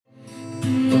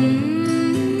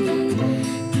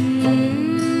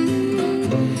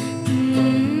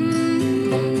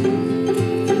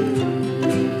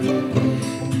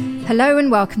Hello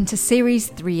and welcome to Series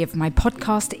 3 of my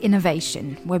podcast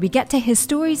Innovation, where we get to hear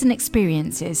stories and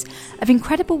experiences of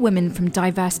incredible women from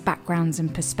diverse backgrounds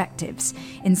and perspectives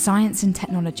in science and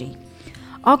technology.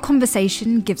 Our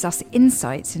conversation gives us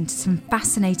insights into some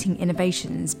fascinating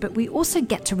innovations, but we also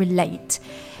get to relate.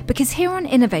 Because here on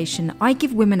Innovation, I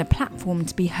give women a platform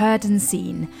to be heard and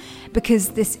seen, because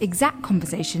this exact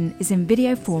conversation is in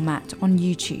video format on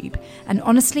YouTube. And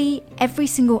honestly, every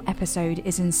single episode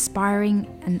is inspiring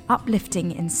and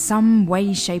uplifting in some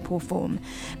way, shape or form,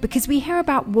 because we hear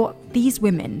about what these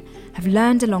women have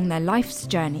learned along their life's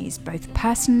journeys, both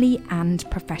personally and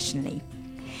professionally.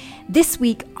 This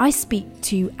week, I speak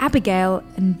to Abigail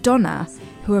and Donna,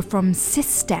 who are from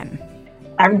System.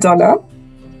 I'm Donna.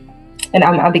 And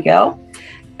I'm Abigail.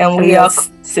 And we are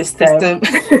System.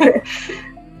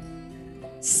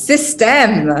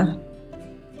 System.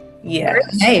 Yeah.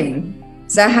 Great name.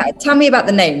 So tell me about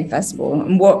the name, first of all,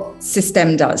 and what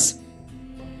System does.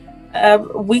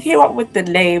 We came up with the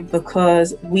name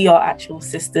because we are actual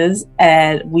sisters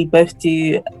and we both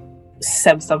do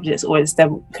STEM subjects or in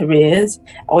STEM careers,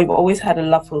 and we've always had a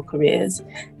love for careers.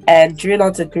 And during our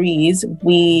degrees,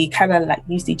 we kind of like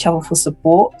used each other for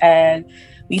support, and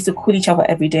we used to call each other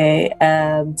every day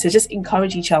to just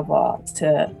encourage each other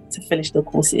to finish the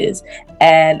courses.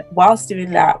 And whilst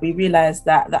doing that, we realized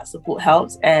that support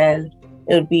helps, and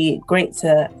it would be great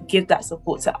to give that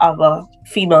support to other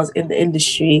females in the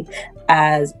industry,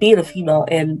 as being a female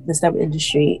in the STEM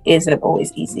industry isn't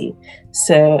always easy.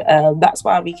 So that's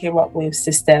why we came up with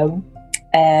System.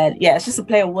 And yeah, it's just a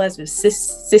play on words with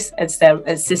cis and STEM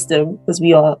and system, because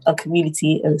we are a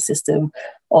community and a system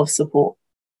of support.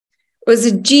 It was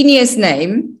a genius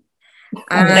name.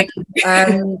 And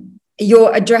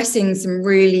you're addressing some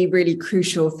really, really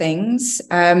crucial things.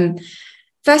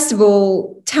 First of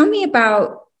all, tell me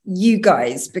about you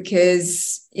guys,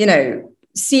 because, you know,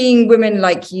 seeing women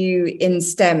like you in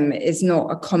STEM is not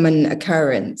a common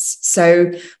occurrence.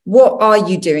 So what are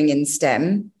you doing in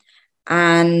STEM?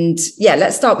 And yeah,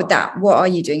 let's start with that. What are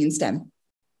you doing in STEM?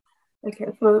 Okay,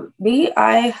 for me,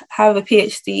 I have a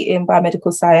PhD in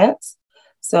biomedical science.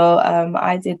 So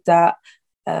I did that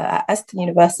at Aston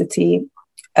University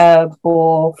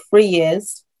for 3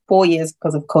 years, 4 years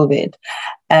because of COVID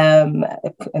and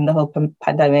the whole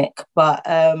pandemic. But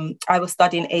I was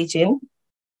studying aging.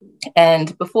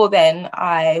 And before then,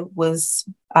 I was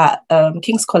at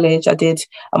King's College. I did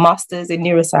a master's in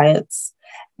neuroscience.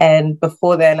 And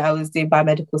before then, I was doing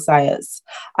biomedical science.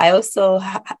 I also,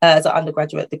 as an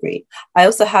undergraduate degree, I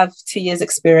also have 2 years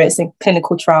experience in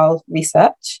clinical trial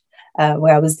research,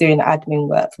 where I was doing admin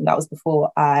work. And that was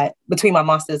between my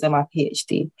master's and my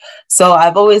PhD. So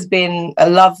I've always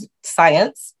loved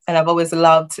science, and I've always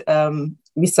loved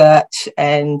research,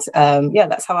 and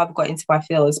that's how I've got into my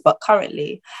fields. But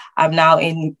currently I'm now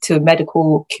into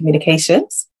medical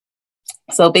communications,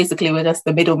 so basically we're just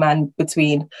the middleman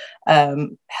between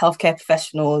healthcare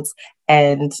professionals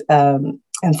and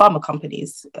pharma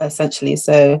companies, essentially.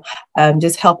 So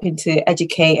just helping to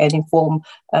educate and inform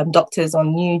doctors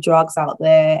on new drugs out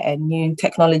there and new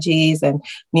technologies and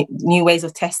new ways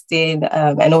of testing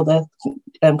and all the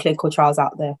clinical trials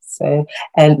out there. So,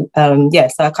 so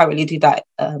I currently do that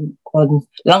on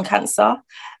lung cancer.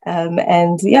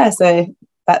 So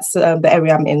that's the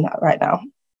area I'm in right now.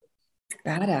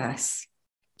 Badass.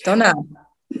 Donna.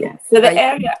 Yeah, so the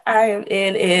area I'm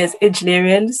in is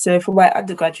engineering. So for my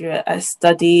undergraduate, I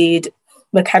studied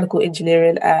mechanical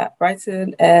engineering at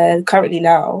Brighton, and currently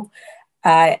now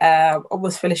I am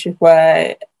almost finished with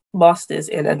my master's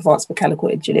in advanced mechanical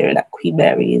engineering at Queen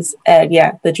Mary's. And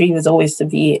yeah, the dream is always to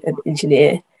be an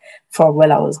engineer from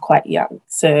when I was quite young.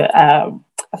 So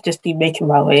I've just been making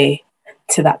my way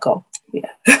to that goal.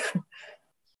 Yeah.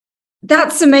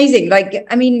 That's amazing. Like,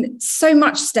 I mean, so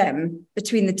much STEM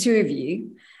between the two of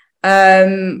you.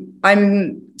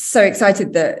 I'm so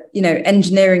excited that, you know,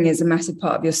 engineering is a massive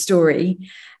part of your story.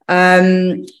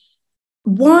 Why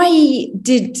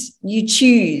did you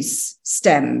choose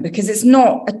STEM? Because it's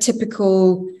not a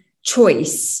typical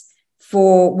choice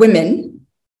for women,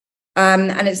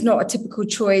 and it's not a typical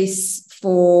choice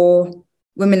for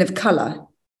women of colour.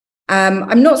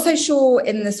 I'm not so sure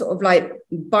in the sort of like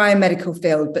biomedical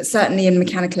field, but certainly in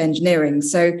mechanical engineering.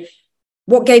 So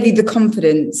what gave you the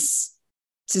confidence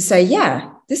to say,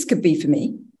 yeah, this could be for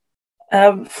me?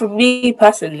 For me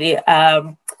personally,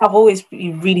 I've always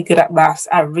been really good at maths.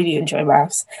 I really enjoy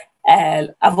maths.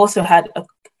 And I've also have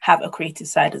a creative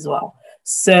side as well.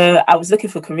 So I was looking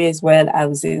for careers when I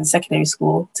was in secondary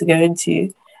school to go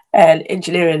into, and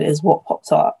engineering is what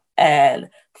popped up. And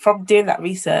from doing that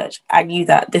research, I knew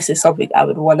that this is something I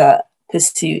would want to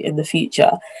pursue in the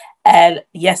future. And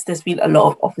yes, there's been a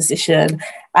lot of opposition.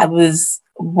 I was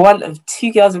one of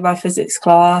two girls in my physics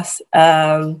class.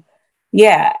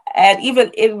 Yeah, and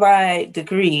even in my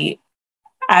degree,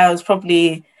 I was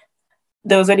probably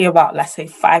there was only about, let's say,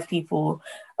 five people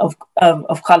of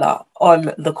color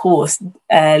on the course,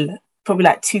 and probably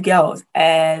like two girls.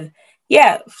 And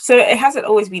yeah, so it hasn't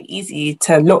always been easy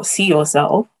to not see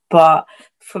yourself. But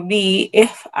for me,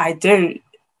 if I don't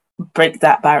break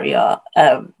that barrier,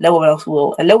 no one else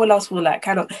will, and no one else will like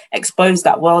kind of expose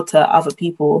that world to other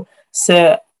people.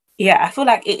 So yeah, I feel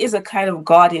like it is a kind of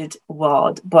guarded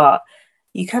world, but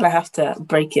you kind of have to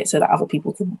break it so that other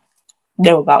people can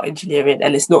know about engineering,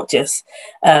 and it's not just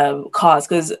cars.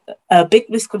 Because a big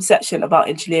misconception about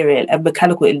engineering and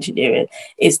mechanical engineering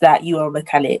is that you are a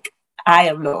mechanic. I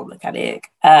am not a mechanic.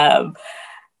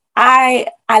 I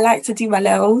like to do my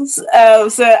nails,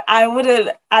 so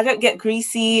I don't get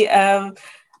greasy.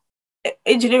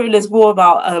 Engineering is more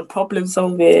about problem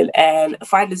solving and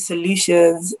finding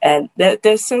solutions, and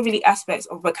there's so many aspects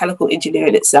of mechanical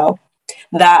engineering itself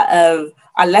that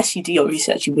unless you do your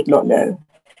research, you would not know.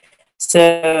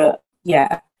 So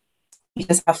yeah, you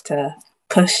just have to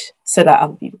push so that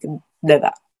other people can know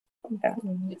that. Yeah.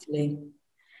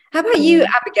 How about you,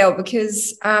 Abigail?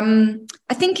 Because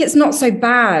I think it's not so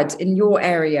bad in your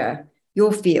area,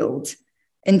 your field,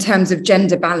 in terms of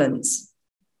gender balance.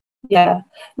 Yeah,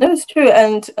 no, it's true.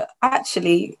 And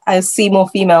actually, I see more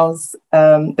females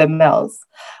than males.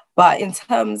 But in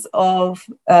terms of,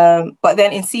 but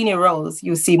then in senior roles,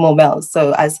 you see more males.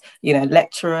 So as, you know,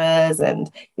 lecturers and,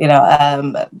 you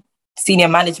know, senior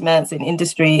managements in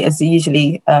industry is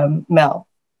usually male.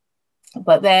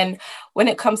 But then when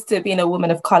it comes to being a woman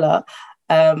of color,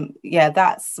 yeah,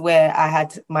 that's where I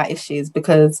had my issues,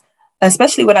 because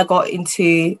especially when I got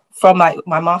into from my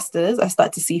master's, I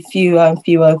started to see fewer and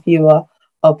fewer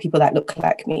of people that look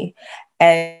like me.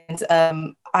 And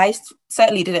I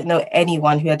certainly didn't know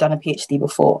anyone who had done a PhD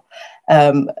before.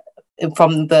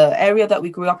 From the area that we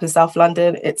grew up in, South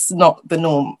London, it's not the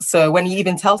norm. So when you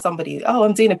even tell somebody, oh,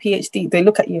 I'm doing a PhD, they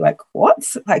look at you like,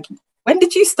 what? Like, when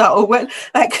did you start? Or when,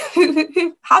 like,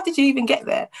 how did you even get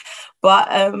there? But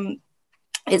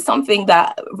it's something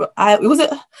that it was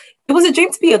a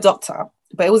dream to be a doctor,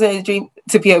 but it wasn't a dream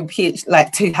to be a PhD,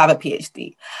 like to have a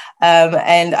PhD.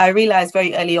 And I realized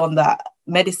very early on that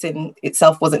medicine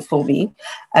itself wasn't for me.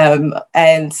 And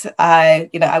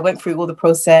I went through all the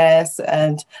process,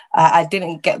 and I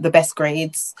didn't get the best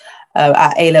grades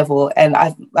at A level, and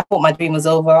I thought my dream was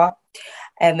over.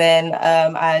 And then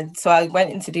I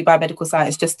went into do biomedical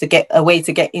science just to get a way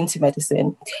to get into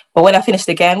medicine. But when I finished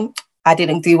again, I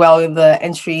didn't do well in the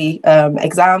entry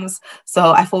exams.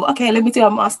 So I thought, okay, let me do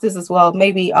a master's as well.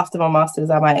 Maybe after my master's,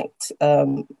 I might,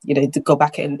 go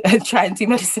back and try and do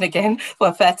medicine again for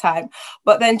a third time.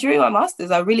 But then during my master's,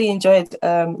 I really enjoyed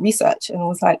research, and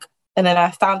was like, and then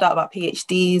I found out about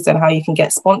PhDs and how you can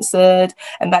get sponsored,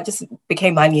 and that just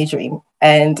became my new dream.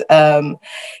 And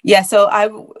so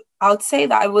I would say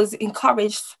that I was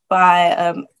encouraged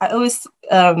by, I always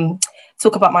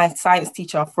talk about my science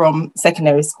teacher from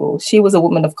secondary school. She was a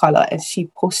woman of color, and she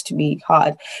pushed me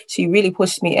hard. She really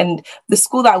pushed me. And the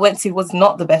school that I went to was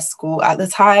not the best school. At the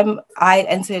time I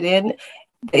entered in,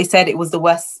 they said it was the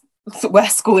worst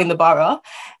school in the borough.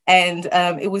 And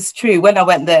it was true. When I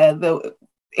went there,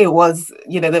 it was,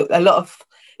 a lot of,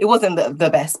 it wasn't the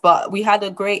best, but we had a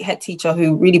great head teacher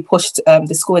who really pushed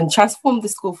the school and transformed the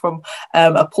school from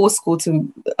a poor school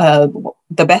to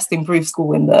the best improved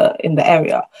school in the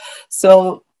area.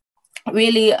 So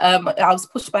really, I was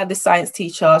pushed by the science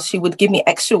teacher. She would give me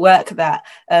extra work that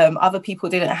other people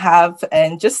didn't have,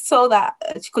 and just so that,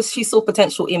 because she saw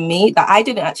potential in me that I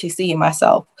didn't actually see in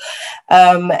myself.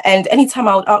 And anytime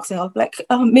I would ask her, I'd be like,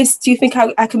 oh, Miss, do you think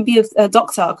I can be a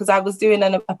doctor? Because I was doing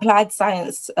an applied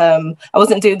science. I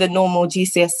wasn't doing the normal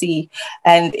GCSE,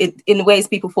 and in ways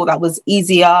people thought that was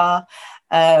easier.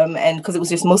 And because it was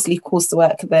just mostly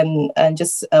coursework than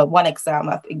just one exam,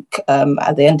 I think,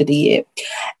 at the end of the year.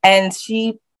 And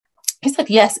she said,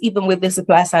 yes, even with this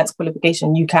applied science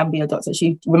qualification, you can be a doctor.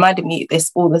 She reminded me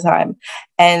this all the time.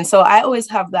 And so I always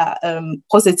have that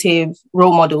positive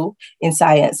role model in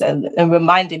science, and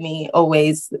reminded me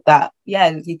always that,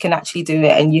 yeah, you can actually do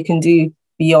it, and you can do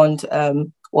beyond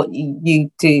what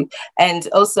you do. And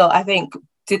also, I think,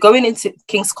 going into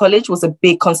King's College was a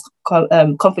big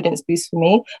confidence boost for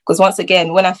me, because once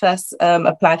again, when I first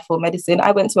applied for medicine,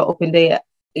 I went to an open day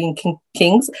in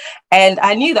King's, and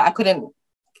I knew that I couldn't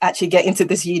actually get into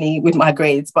this uni with my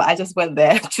grades, but I just went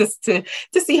there just to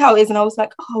see how it is, and I was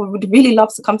like, oh, I would really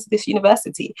love to come to this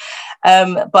university.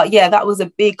 But yeah, that was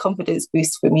a big confidence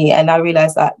boost for me, and I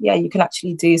realized that, yeah, you can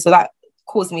actually do. So that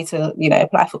caused me to, you know,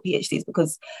 apply for PhDs,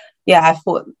 because I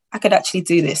thought I could actually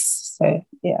do this. So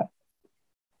yeah.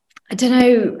 I don't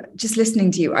know, just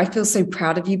listening to you, I feel so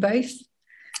proud of you both.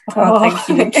 Oh,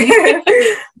 thank you.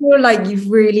 I feel like you've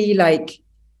really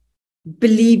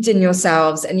believed in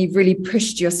yourselves, and you've really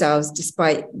pushed yourselves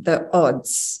despite the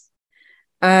odds.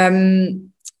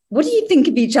 What do you think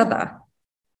of each other?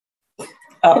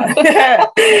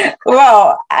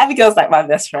 Well, Abigail's like my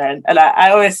best friend, and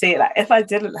I always say, like, if I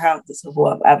didn't have the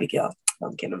support of Abigail,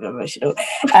 I'm getting a bit emotional,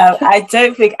 I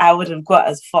don't think I would have got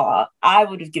as far. I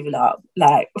would have given up,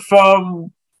 like,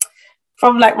 from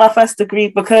like my first degree,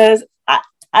 because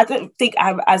I don't think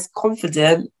I'm as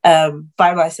confident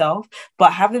by myself,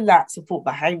 but having that support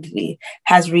behind me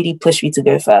has really pushed me to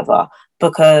go further,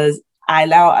 because I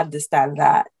now understand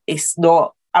that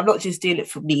I'm not just doing it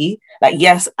for me. Like,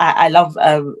 yes, I love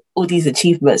all these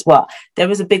achievements, but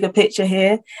there is a bigger picture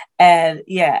here. And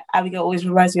yeah, Abigail always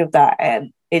reminds me of that.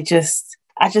 And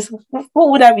what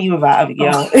would I be without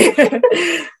Abigail?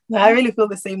 No, I really feel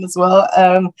the same as well.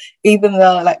 Even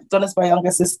though, like, Donna's my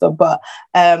younger sister, but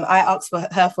I asked for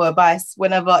her for advice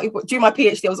whenever, during my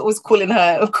PhD, I was always calling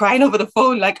her and crying over the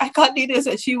phone, like, I can't do this.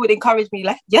 And she would encourage me,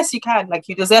 like, yes, you can, like,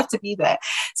 you deserve to be there.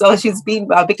 So she's been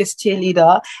our biggest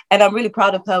cheerleader. And I'm really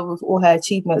proud of her with all her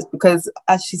achievements, because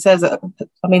as she says, I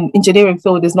mean, engineering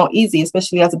field is not easy,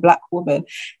 especially as a Black woman.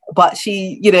 But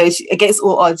she, against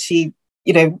all odds, she,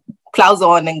 plows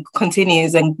on and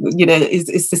continues, and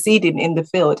is succeeding in the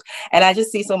field. And I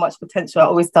just see so much potential. I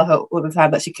always tell her all the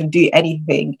time that she can do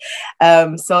anything.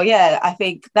 So yeah, I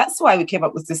think that's why we came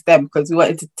up with STEM, because we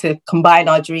wanted to combine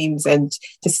our dreams and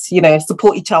just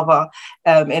support each other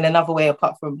in another way,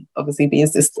 apart from obviously being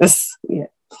sisters. Yeah,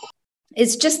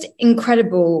 it's just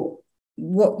incredible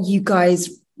what you guys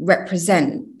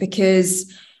represent,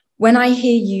 because when I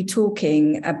hear you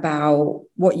talking about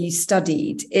what you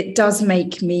studied, it does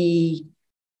make me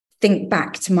think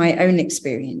back to my own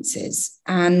experiences.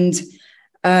 And,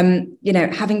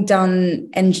 having done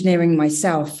engineering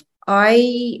myself,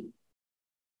 I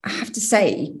have to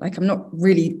say, like, I'm not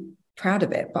really proud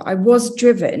of it, but I was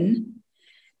driven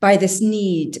by this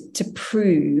need to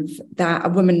prove that a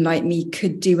woman like me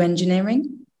could do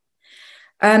engineering.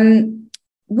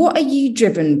 What are you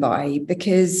driven by?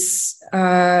 Because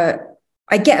I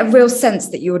get a real sense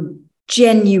that you're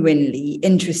genuinely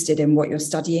interested in what you're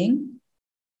studying.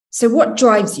 So what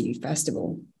drives you, first of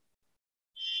all?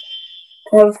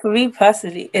 Well, for me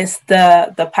personally, it's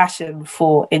the passion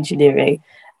for engineering.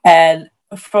 And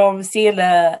from seeing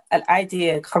an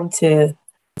idea come to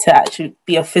actually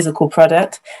be a physical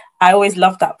product, I always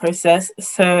loved that process.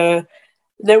 So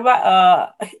no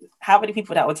matter how many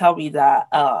people that would tell me that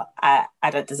I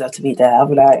don't deserve to be there,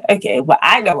 I'm like, okay, well,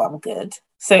 I know I'm good.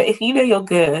 So if you know you're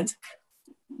good,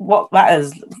 what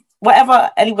matters? Whatever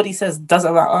anybody says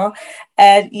doesn't matter.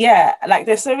 And yeah, like,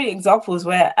 there's so many examples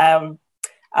where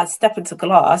I step into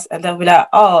class and they'll be like,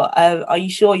 oh, are you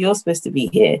sure you're supposed to be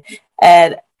here?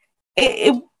 And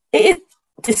it is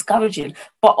discouraging,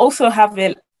 but also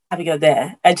having her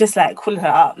there and just like calling her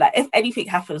out. Like, if anything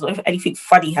happens or if anything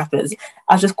funny happens,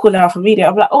 I'll just call her out from media.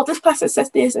 I'm like, oh, this person says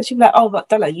this, and she'll be like, oh, but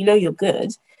Donna, you're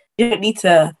good. You don't need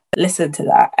to listen to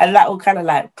that. And that will kind of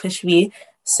like push me.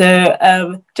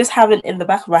 So just having in the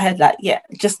back of my head, like, yeah,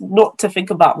 just not to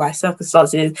think about my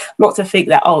circumstances, not to think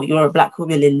that, oh, you're a Black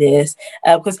woman in this.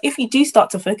 Because if you do start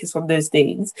to focus on those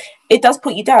things, it does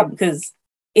put you down, because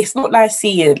it's not nice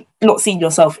not seeing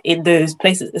yourself in those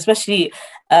places, especially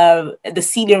the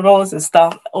senior roles and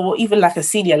stuff, or even like a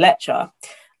senior lecturer.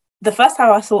 The first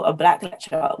time I saw a Black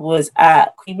lecturer was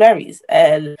at Queen Mary's,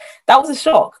 and that was a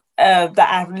shock that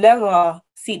I've never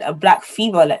seen a Black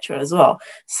female lecturer as well.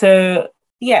 So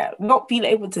yeah, not being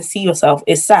able to see yourself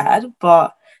is sad,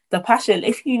 but the passion,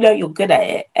 if you know you're good at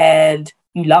it and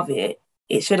you love it,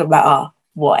 it shouldn't matter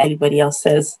what anybody else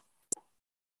says.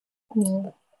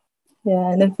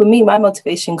 Yeah, and then for me, my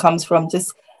motivation comes from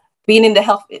just being in the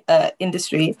health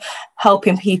industry,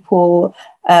 helping people.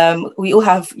 We all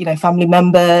have, family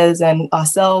members and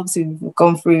ourselves who've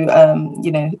gone through,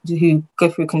 who go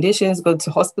through conditions, go to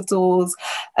hospitals,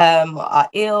 are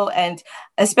ill. And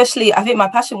especially, I think my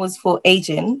passion was for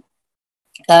aging.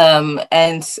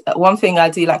 And one thing I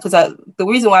do like, because the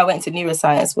reason why I went to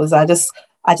neuroscience was I just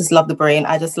love the brain.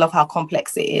 I just love how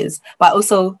complex it is. But I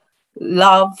also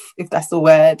love, if that's the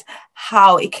word,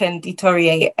 how it can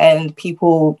deteriorate, and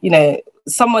people,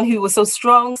 someone who was so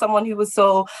strong, someone who was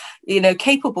so,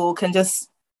 capable, can just,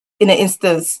 in an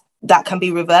instance, that can be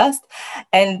reversed.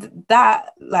 And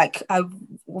that, like, I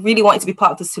really wanted to be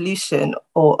part of the solution,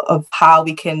 or of how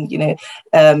we can,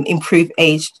 improve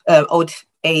old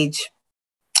age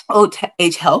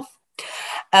health.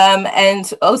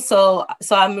 And also,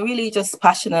 so I'm really just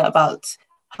passionate about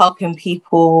helping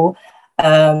people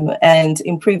and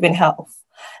improving health.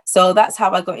 So that's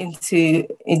how I got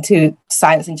into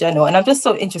science in general. And I'm just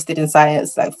so interested in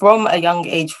science, like from a young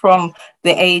age, from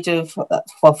the age of,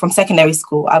 from secondary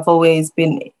school, I've always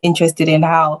been interested in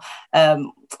how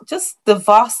just the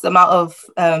vast amount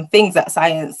of things that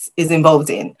science is involved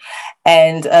in,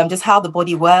 and just how the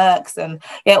body works. And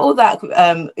yeah, all that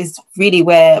is really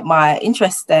where my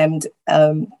interest stemmed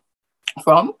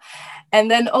from. And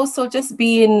then also just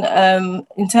being,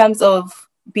 in terms of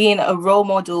being a role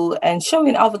model and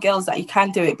showing other girls that you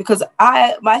can do it, because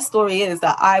my story is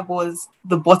that I was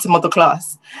the bottom of the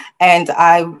class, and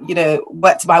I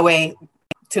worked my way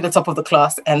to the top of the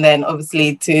class, and then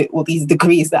obviously to all these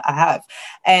degrees that I have.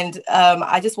 And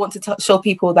I just want to show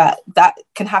people that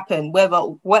can happen,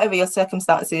 whatever your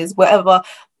circumstances, whatever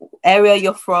area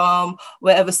you're from,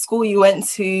 whatever school you went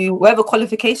to, whatever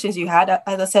qualifications you had.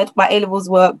 As I said, my A-levels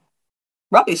were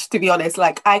rubbish, to be honest.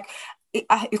 Like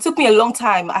it took me a long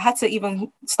time. I had to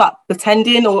even start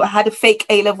pretending, or I had a fake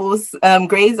A-levels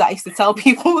grades that I used to tell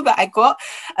people that I got,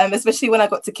 especially when I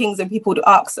got to King's and people would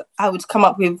ask, I would come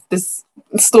up with this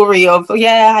story of, oh,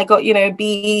 yeah, I got,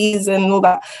 B's and all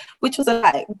that, which was a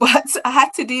lie. But I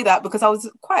had to do that because I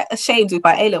was quite ashamed with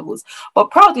my A-levels.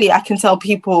 But proudly, I can tell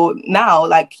people now,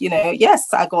 like,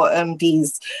 yes, I got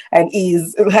D's and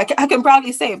E's. Like, I can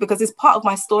proudly say it because it's part of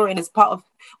my story and it's part of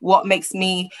what makes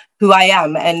me who I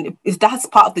am. And that's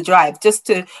part of the drive, just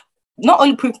to not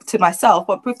only prove to myself,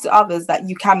 but prove to others that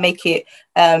you can make it,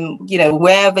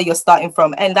 wherever you're starting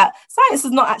from. And that science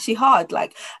is not actually hard.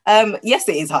 Like, yes,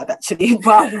 it is hard actually,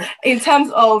 but in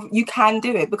terms of you can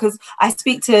do it, because I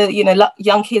speak to,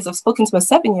 young kids. I've spoken to a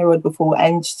 7-year-old before,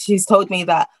 and she's told me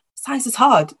that science is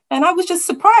hard. And I was just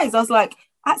surprised. I was like,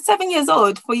 at 7 years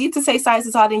old, for you to say science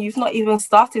is hard and you've not even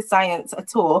started science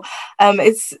at all, I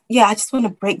just want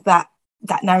to break that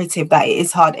narrative that it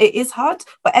is hard. It is hard,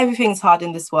 but everything's hard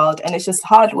in this world, and it's just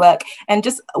hard work. And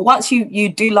just once you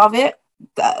do love it,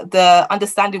 the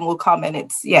understanding will come,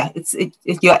 and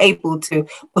you're able to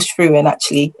push through and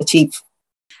actually achieve.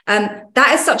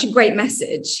 That is such a great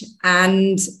message,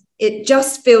 and it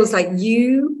just feels like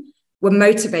you were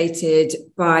motivated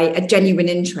by a genuine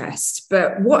interest.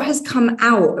 But what has come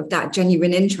out of that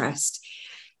genuine interest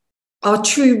are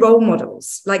true role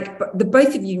models. Like, the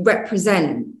both of you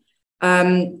represent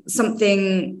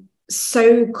something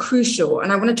so crucial.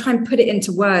 And I want to try and put it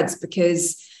into words,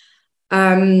 because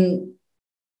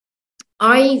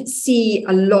I see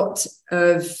a lot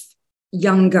of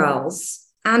young girls,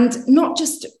 and not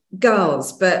just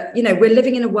girls, but we're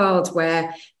living in a world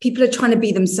where people are trying to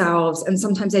be themselves, and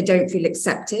sometimes they don't feel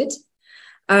accepted.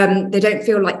 They don't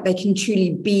feel like they can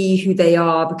truly be who they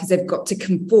are because they've got to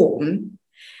conform.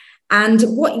 And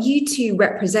what you two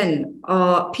represent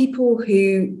are people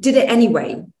who did it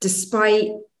anyway,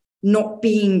 despite not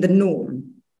being the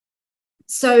norm.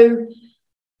 So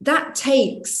that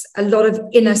takes a lot of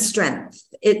inner strength.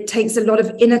 It takes a lot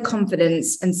of inner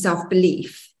confidence and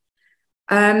self-belief.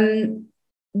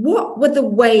 What were the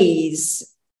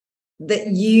ways that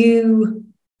you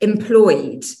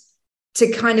employed to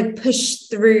kind of push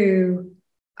through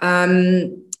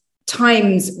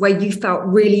times where you felt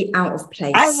really out of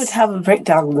place? I would have a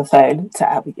breakdown on the phone to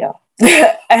Abigail.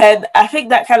 And I think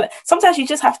that sometimes you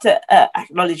just have to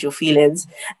acknowledge your feelings.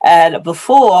 And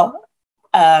before,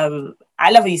 I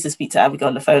never used to speak to Abigail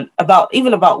on the phone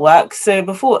about work. So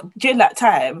during that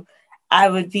time, I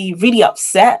would be really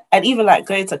upset, and even like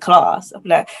going to class, I'm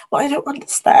like, well, I don't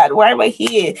understand. Why am I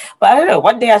here? But I don't know.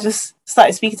 One day I just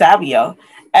started speaking to Abigail,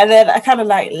 and then I kind of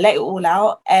like let it all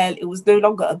out, and it was no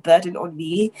longer a burden on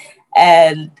me.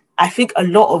 And I think a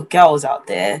lot of girls out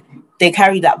there, they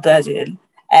carry that burden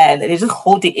and they just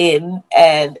hold it in,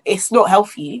 and it's not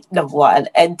healthy, number one.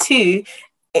 And two,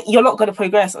 you're not going to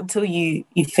progress until you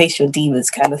face your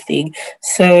demons, kind of thing.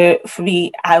 So for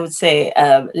me, I would say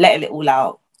letting it all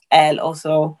out, and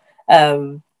also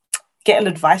getting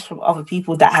advice from other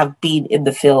people that have been in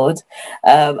the field.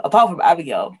 Apart from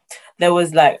Abigail, there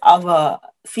was like other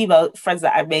female friends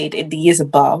that I made in the years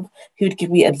above who would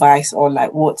give me advice on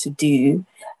like what to do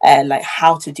and like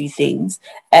how to do things.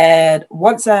 And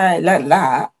once I learned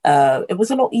that, it was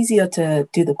a lot easier to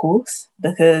do the course,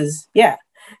 because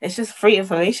it's just free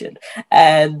information.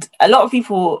 And a lot of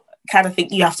people kind of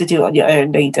think you have to do it on your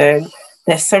own. No, you don't.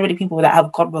 There's so many people that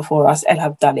have gone before us and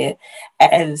have done it.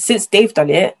 And since they've done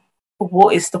it,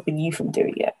 what is stopping you from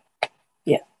doing it?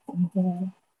 Yeah. Mm-hmm.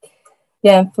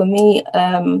 Yeah, for me,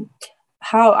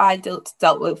 how I dealt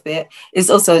with it is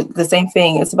also the same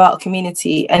thing. It's about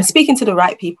community and speaking to the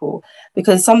right people,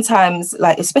 because sometimes,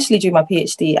 like especially during my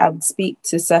PhD, I would speak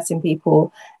to certain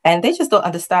people and they just don't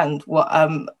understand what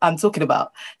I'm talking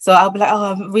about. So I'll be like,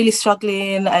 oh, I'm really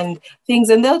struggling and things,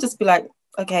 and they'll just be like,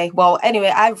 okay, well,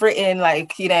 anyway, I've written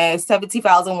like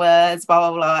 70,000 words, blah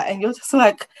blah blah, and you're just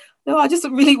like, no, I just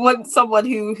really want someone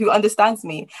who understands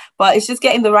me. But it's just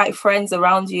getting the right friends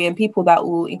around you and people that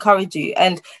will encourage you.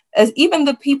 And as even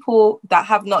the people that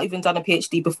have not even done a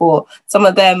PhD before, some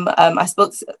of them I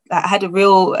had a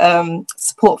real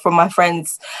support from my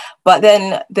friends. But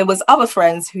then there was other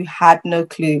friends who had no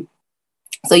clue.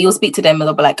 So you'll speak to them and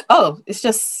they'll be like, oh, it's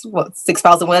just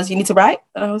 6,000 words you need to write.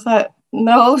 And I was like,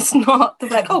 no, it's not. They're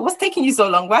like, oh, what's taking you so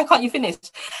long? Why can't you finish?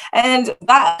 And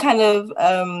that kind of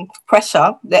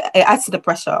pressure, it adds to the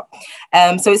pressure.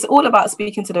 So it's all about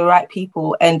speaking to the right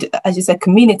people and, as you said,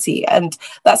 community. And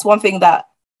that's one thing that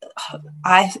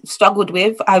I struggled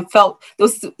with. I felt there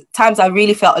was times I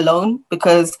really felt alone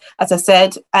because, as I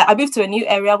said, I moved to a new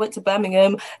area, went to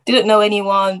Birmingham, didn't know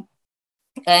anyone.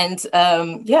 And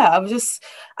I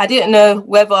didn't know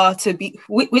whether to be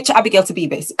which Abigail to be,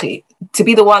 basically, to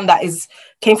be the one that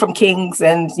came from King's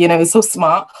and is so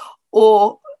smart,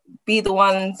 or be the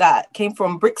one that came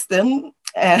from Brixton,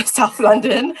 South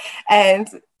London, and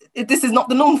this is not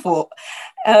the norm for.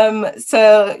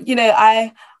 So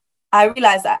I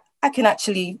realized that I can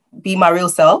actually be my real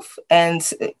self, and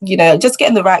just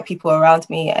getting the right people around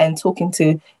me and talking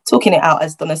it out,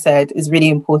 as Donna said, is really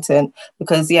important,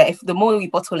 because if the more we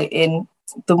bottle it in,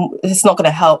 it's not going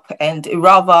to help, and it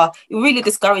really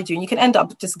discourage you, and you can end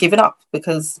up just giving up,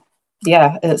 because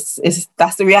it's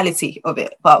that's the reality of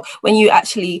it. But when you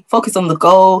actually focus on the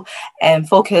goal and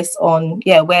focus on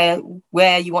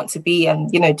where you want to be,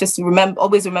 and just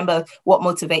always remember what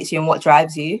motivates you and what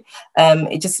drives you,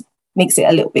 it just makes it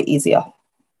a little bit easier.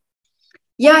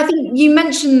 Yeah, I think you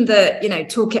mentioned that,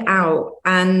 talk it out,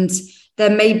 and there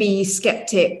may be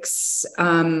skeptics.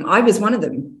 I was one of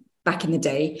them back in the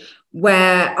day,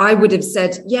 where I would have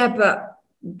said, yeah, but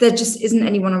there just isn't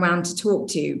anyone around to talk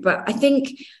to. But I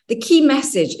think the key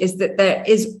message is that there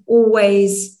is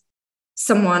always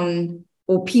someone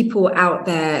or people out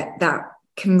there that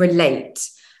can relate.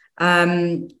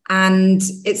 And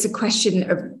it's a question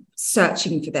of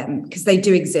searching for them, because they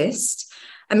do exist.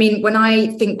 I mean, when I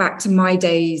think back to my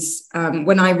days,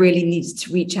 when I really needed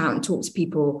to reach out and talk to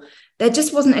people, there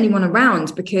just wasn't anyone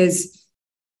around, because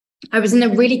I was in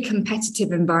a really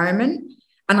competitive environment,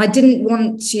 and I didn't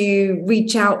want to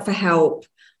reach out for help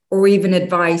or even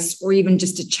advice or even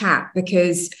just a chat,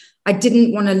 because I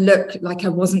didn't want to look like I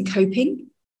wasn't coping.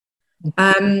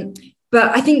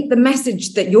 But I think the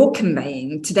message that you're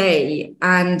conveying today,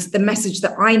 and the message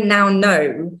that I now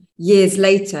know years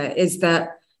later, is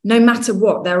that no matter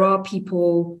what, there are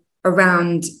people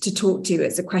around to talk to.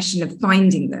 It's a question of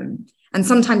finding them. And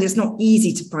sometimes it's not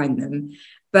easy to find them,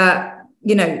 but,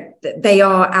 they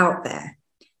are out there.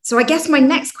 So I guess my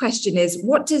next question is,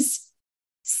 what does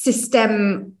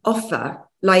System offer?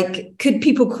 Like, could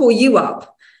people call you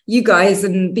up, you guys,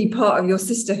 and be part of your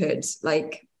sisterhood?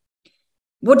 Like,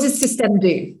 what does System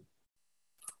do?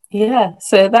 Yeah,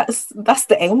 so that's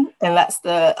the aim, and that's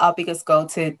our biggest goal,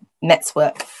 to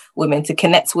network women, to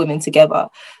connect women together.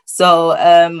 So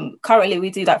currently we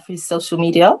do that through social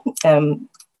media,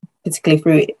 particularly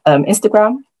through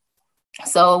Instagram.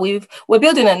 So we're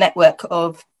building a network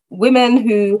of women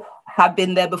who have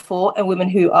been there before, and women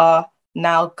who are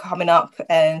now coming up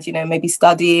and maybe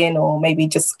studying, or maybe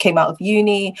just came out of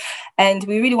uni, and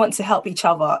we really want to help each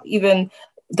other, even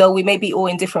though we may be all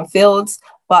in different fields.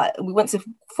 But we want to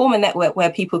form a network where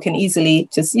people can easily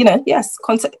just,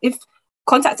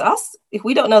 contact us. If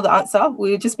we don't know the answer,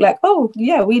 we'll just be like, oh,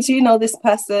 yeah, we do know this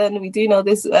person. We do know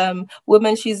this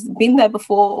woman. She's been there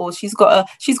before, or she's got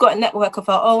a network of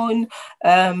her own.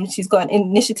 She's got an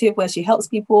initiative where she helps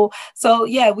people. So,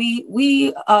 yeah,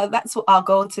 we that's what our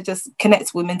goal, to just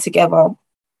connect women together.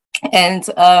 And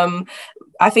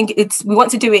I think we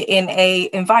want to do it in a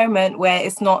environment where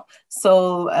it's not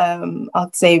so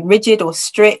I'd say rigid or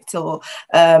strict or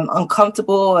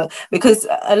uncomfortable, because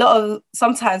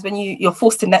sometimes when you're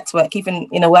forced to network, even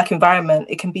in a work environment,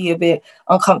 it can be a bit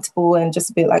uncomfortable and just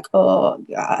a bit like, oh,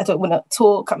 I don't want to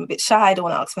talk, I'm a bit shy, I don't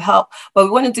want to ask for help. But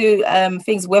we want to do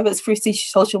things, whether it's through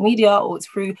social media or it's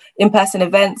through in-person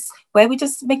events, where we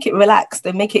just make it relaxed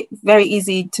and make it very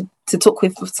easy to talk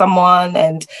with someone,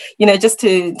 and just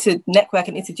to network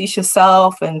and introduce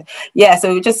yourself. And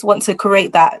so we just want to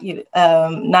create that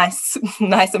nice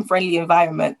and friendly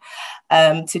environment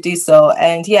to do so.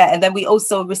 And then we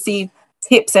also receive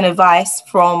tips and advice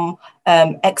from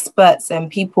experts and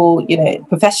people,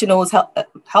 professionals,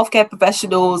 healthcare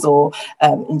professionals, or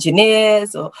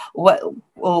engineers, or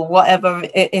whatever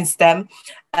in STEM,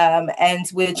 and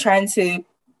we're trying to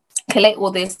collate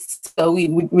all this. So we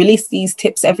release these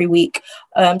tips every week,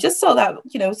 just so that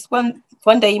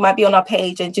one day you might be on our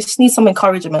page and just need some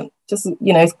encouragement. Just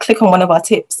click on one of our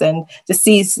tips and just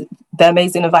see the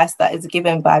amazing advice that is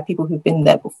given by people who've been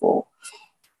there before.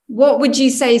 What would you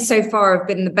say so far have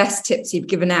been the best tips you've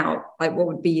given out? Like, what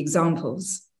would be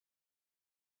examples?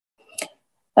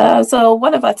 So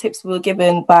one of our tips were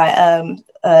given by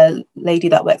a lady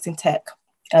that works in tech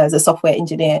as a software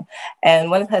engineer,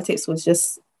 and one of her tips was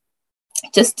just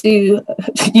do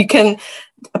you can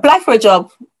apply for a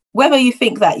job whether you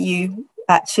think that you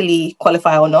actually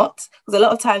qualify or not, because a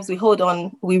lot of times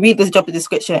we read this job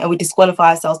description and we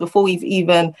disqualify ourselves before we've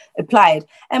even applied.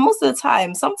 And most of the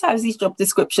time, sometimes these job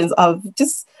descriptions are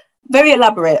just very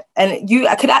elaborate, and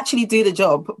I could actually do the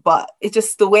job, but it's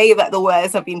just the way that the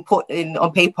words have been put in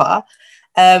on paper.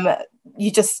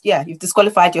 You've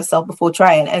disqualified yourself before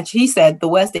trying. And she said the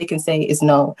worst they can say is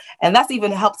no. And that's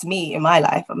even helped me in my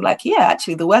life. I'm like, yeah,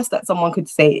 actually the worst that someone could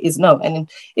say is no. And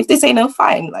if they say no,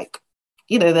 fine. Like,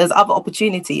 there's other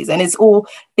opportunities, and it's all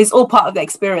part of the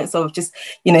experience of just,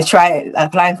 try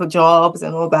applying for jobs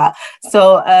and all that.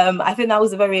 So I think that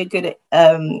was a very good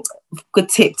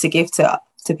tip to give to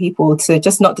people, to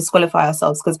just not disqualify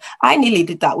ourselves, because I nearly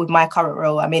did that with my current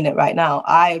role. I'm in it right now.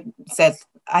 I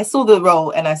saw the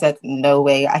role and I said, no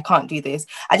way, I can't do this.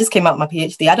 I just came out with my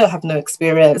PhD. I don't have no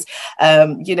experience,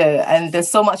 and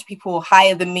there's so much people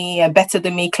higher than me and better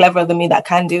than me, cleverer than me that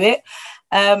can do it.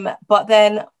 But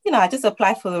then, I just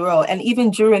applied for the role. And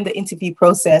even during the interview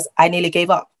process, I nearly gave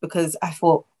up because I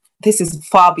thought, this is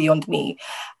far beyond me.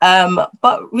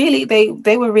 But really,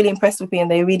 they were really impressed with me,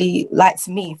 and they really liked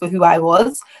me for who I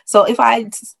was. So if I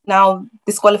now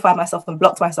disqualified myself and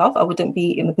blocked myself, I wouldn't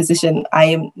be in the position I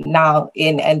am now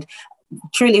in. And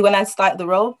truly, when I started the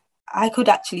role, I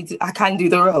can do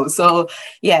the role. So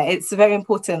yeah, it's very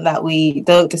important that we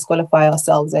don't disqualify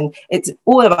ourselves, and it's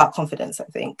all about confidence, I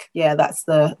think. Yeah, that's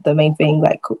the main thing,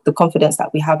 like the confidence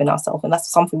that we have in ourselves, and that's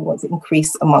something we want to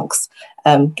increase amongst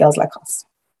girls like us.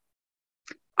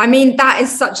 I mean, that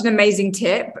is such an amazing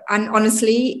tip. And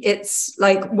honestly, it's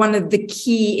like one of the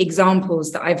key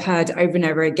examples that I've heard over and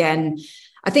over again.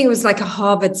 I think it was like a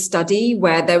Harvard study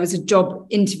where there was a job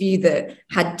interview that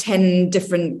had 10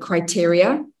 different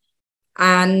criteria.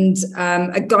 And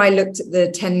a guy looked at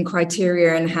the 10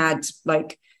 criteria and had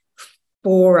like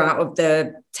 4 out of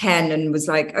the 10 and was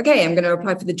like, okay, I'm going to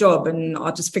apply for the job and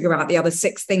I'll just figure out the other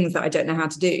 6 things that I don't know how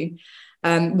to do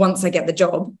once I get the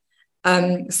job.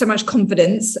 So much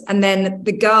confidence. And then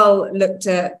the girl looked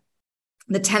at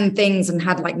the 10 things and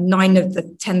had like 9 of the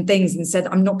 10 things and said,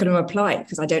 I'm not going to apply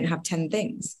because I don't have 10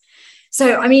 things.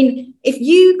 So, I mean, if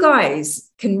you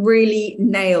guys can really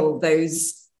nail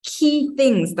those key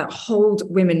things that hold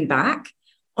women back,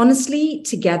 honestly,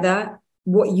 together,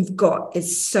 what you've got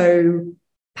is so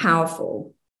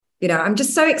powerful. I'm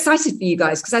just so excited for you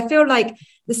guys, because I feel like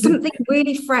there's something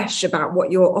really fresh about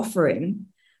what you're offering.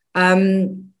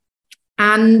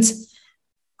 And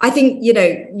I think,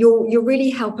 you'll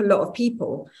really help a lot of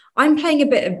people. I'm playing a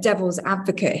bit of devil's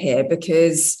advocate here,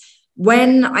 because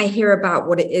when I hear about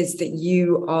what it is that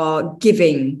you are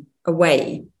giving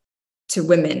away to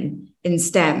women in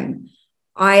STEM,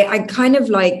 I kind of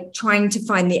like trying to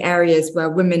find the areas where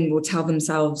women will tell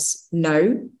themselves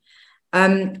no.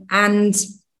 And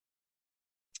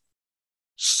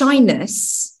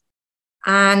shyness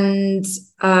and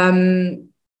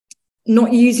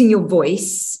not using your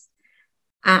voice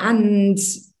and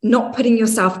not putting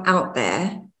yourself out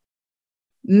there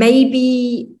may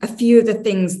be a few of the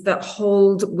things that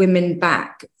hold women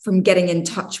back from getting in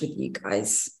touch with you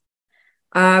guys.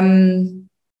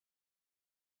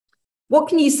 What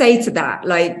can you say to that?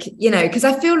 Like, because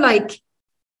I feel like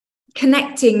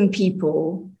connecting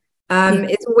people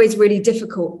is always really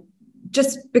difficult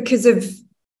just because of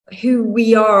who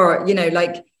we are,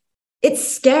 like it's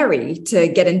scary to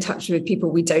get in touch with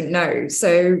people we don't know.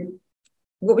 So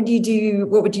what would you do?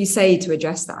 What would you say to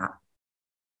address that?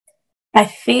 I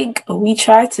think we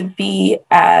try to be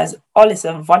as honest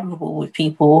and vulnerable with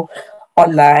people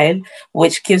online,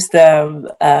 which gives them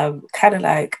kind of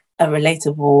like a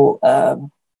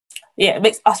relatable, it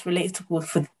makes us relatable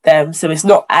for them. So it's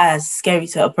not as scary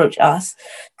to approach us,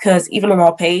 because even on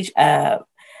our page,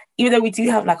 even though we do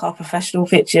have like our professional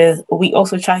pictures, we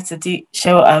also try to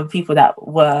show people that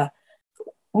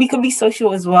we can be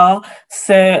social as well,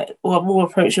 so we're more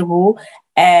approachable.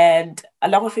 And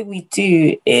another thing we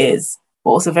do is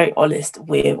but also very honest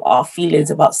with our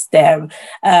feelings about STEM.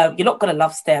 You're not going to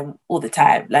love STEM all the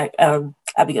time. Like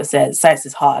Abigail said, science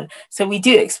is hard. So we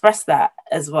do express that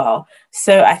as well.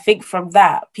 So I think from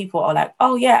that, people are like,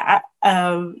 oh yeah,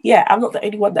 I'm not the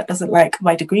only one that doesn't like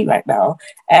my degree right now.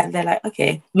 And they're like,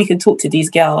 okay, we can talk to these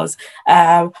girls.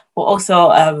 But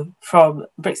also from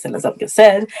Brixton, as Abigail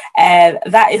said, and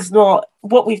that is not,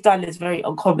 what we've done is very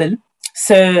uncommon.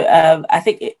 So I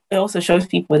think it also shows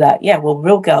people that, yeah, we're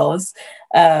real girls.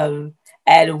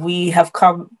 And we have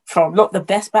come from not the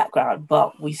best background,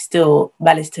 but we still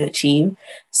managed to achieve.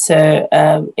 So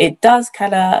it does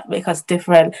kind of make us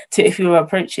different to if you were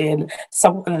approaching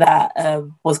someone that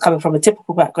was coming from a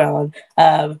typical background,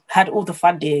 had all the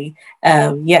funding.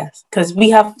 Yes, because we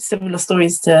have similar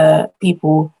stories to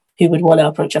people who would want to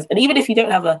approach us. And even if you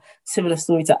don't have a similar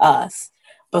story to us,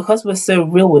 because we're so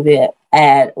real with it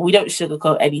and we don't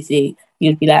sugarcoat anything,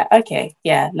 you'd be like, okay,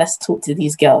 yeah, let's talk to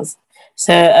these girls.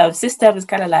 So System is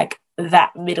kind of like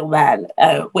that middleman,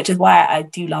 which is why I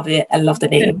do love it and love the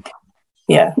name.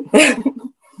 Yeah.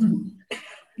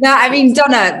 No, I mean,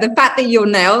 Donna, the fact that your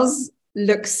nails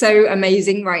look so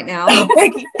amazing right now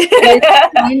is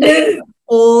kind of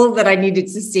all that I needed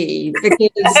to see,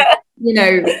 because, you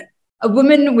know, a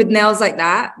woman with nails like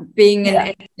that being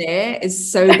an engineer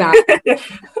is so bad.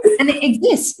 And it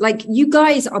exists. Like, you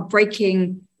guys are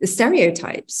breaking the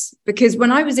stereotypes, because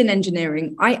when I was in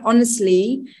engineering, I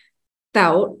honestly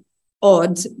felt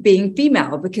odd being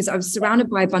female, because I was surrounded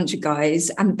by a bunch of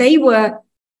guys, and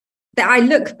I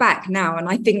look back now and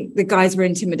I think the guys were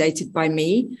intimidated by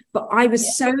me, but I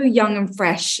was so young and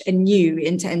fresh and new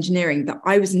into engineering that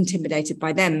I was intimidated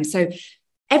by them. So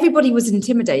everybody was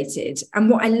intimidated. And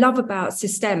what I love about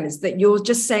System is that you're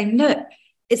just saying, look,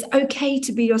 it's okay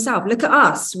to be yourself. Look at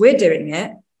us, we're doing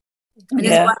it. And it's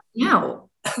working out.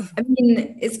 I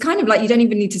mean, it's kind of like you don't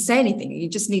even need to say anything. You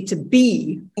just need to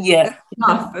be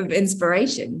enough of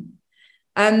inspiration.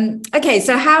 Okay,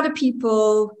 so how do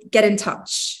people get in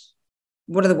touch?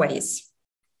 What are the ways?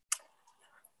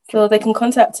 So they can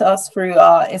contact us through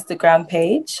our Instagram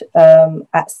page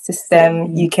at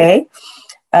System UK.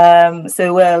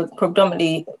 So we're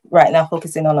predominantly right now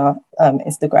focusing on our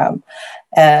Instagram,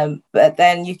 but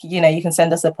then you can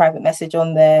send us a private message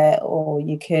on there, or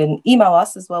you can email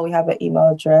us as well. We have an email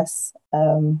address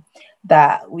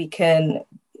that we can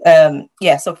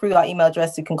so through our email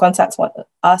address you can contact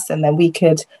us, and then we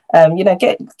could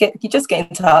get in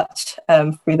touch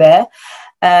through there.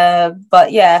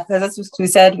 But yeah, because as we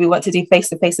said, we want to do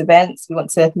face-to-face events. We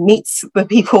want to meet the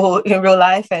people in real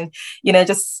life, and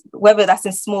just whether that's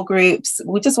in small groups,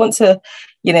 we just want to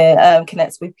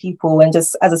connect with people, and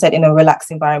just, as I said, in a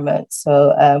relaxed environment.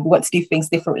 So we want to do things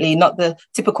differently, not the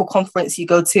typical conference you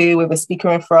go to with a speaker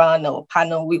in front or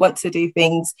panel. We want to do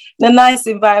things in a nice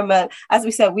environment. As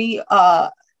we said, we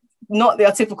are not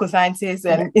the typical scientists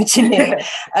and engineers.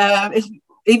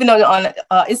 Even though on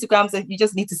Instagrams, you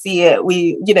just need to see it.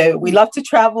 We love to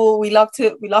travel. We love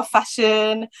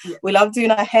fashion. Yeah. We love doing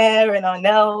our hair and our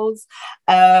nails.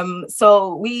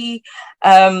 So we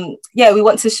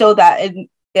want to show that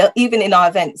even in our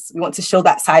events, we want to show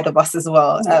that side of us as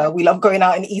well. Yeah. We love going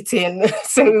out and eating.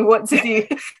 So we want to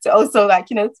also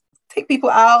take people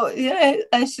out,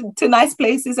 to nice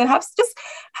places, and have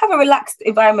a relaxed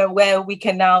environment where we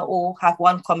can now all have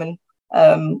one common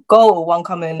goal or one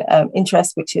common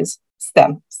interest, which is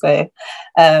STEM. So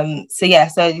you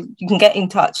can get in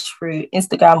touch through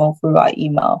Instagram or through our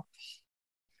email.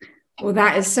 Well,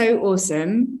 that is so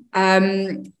awesome.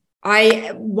 While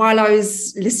I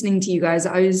was listening to you guys,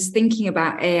 I was thinking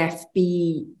about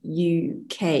AFB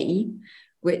UK,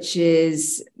 which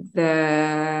is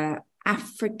the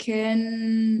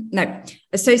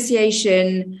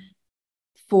Association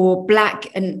for Black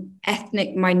and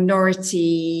ethnic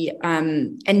minority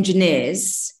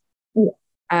engineers.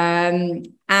 And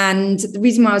the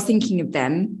reason why I was thinking of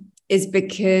them is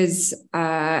because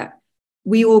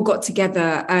we all got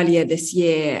together earlier this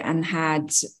year and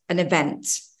had an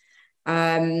event.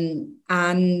 And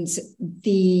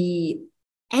the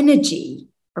energy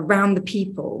around the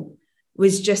people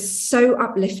was just so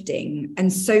uplifting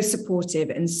and so supportive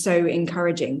and so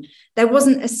encouraging. There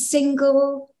wasn't a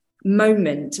single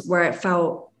moment where it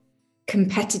felt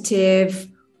competitive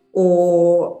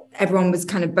or everyone was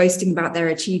kind of boasting about their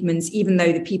achievements, even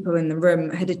though the people in the room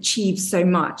had achieved so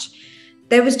much.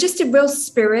 There was just a real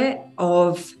spirit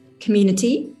of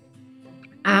community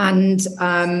and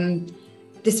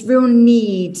this real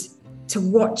need to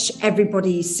watch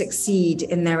everybody succeed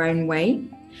in their own way.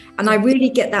 And I really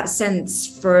get that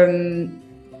sense from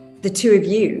the two of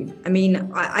you. I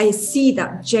mean, I see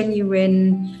that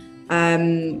genuine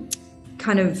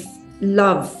kind of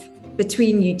love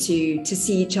between you two to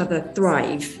see each other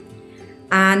thrive.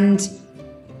 And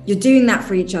you're doing that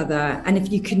for each other. And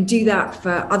if you can do that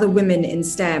for other women in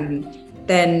STEM,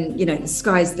 then, you know, the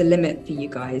sky's the limit for you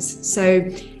guys. So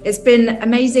it's been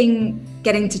amazing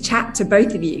getting to chat to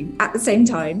both of you at the same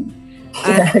time.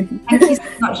 Thank you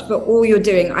so much for all you're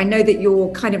doing. I know that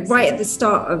you're kind of right at the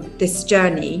start of this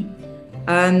journey.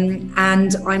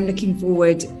 And I'm looking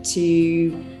forward to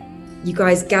you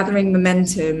guys gathering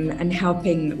momentum and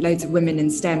helping loads of women in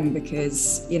STEM,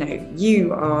 because, you know,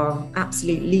 you are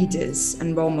absolute leaders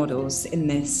and role models in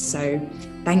this. So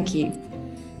thank you.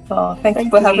 Oh, thank you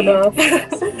for having us.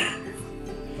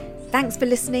 Thanks for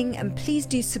listening, and please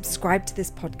do subscribe to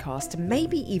this podcast and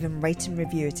maybe even rate and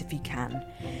review it if you can.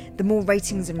 The more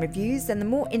ratings and reviews, then the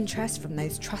more interest from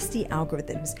those trusty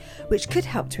algorithms, which could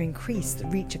help to increase the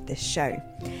reach of this show.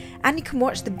 And you can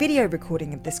watch the video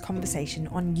recording of this conversation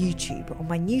on YouTube on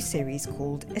my new series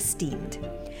called Esteemed.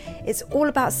 It's all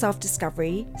about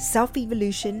self-discovery,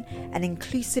 self-evolution, and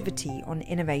inclusivity on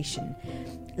innovation.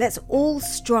 Let's all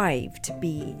strive to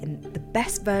be in the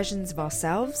best versions of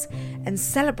ourselves and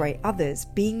celebrate others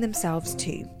being themselves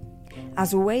too.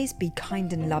 As always, be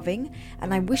kind and loving,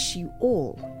 and I wish you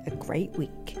all a great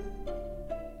week.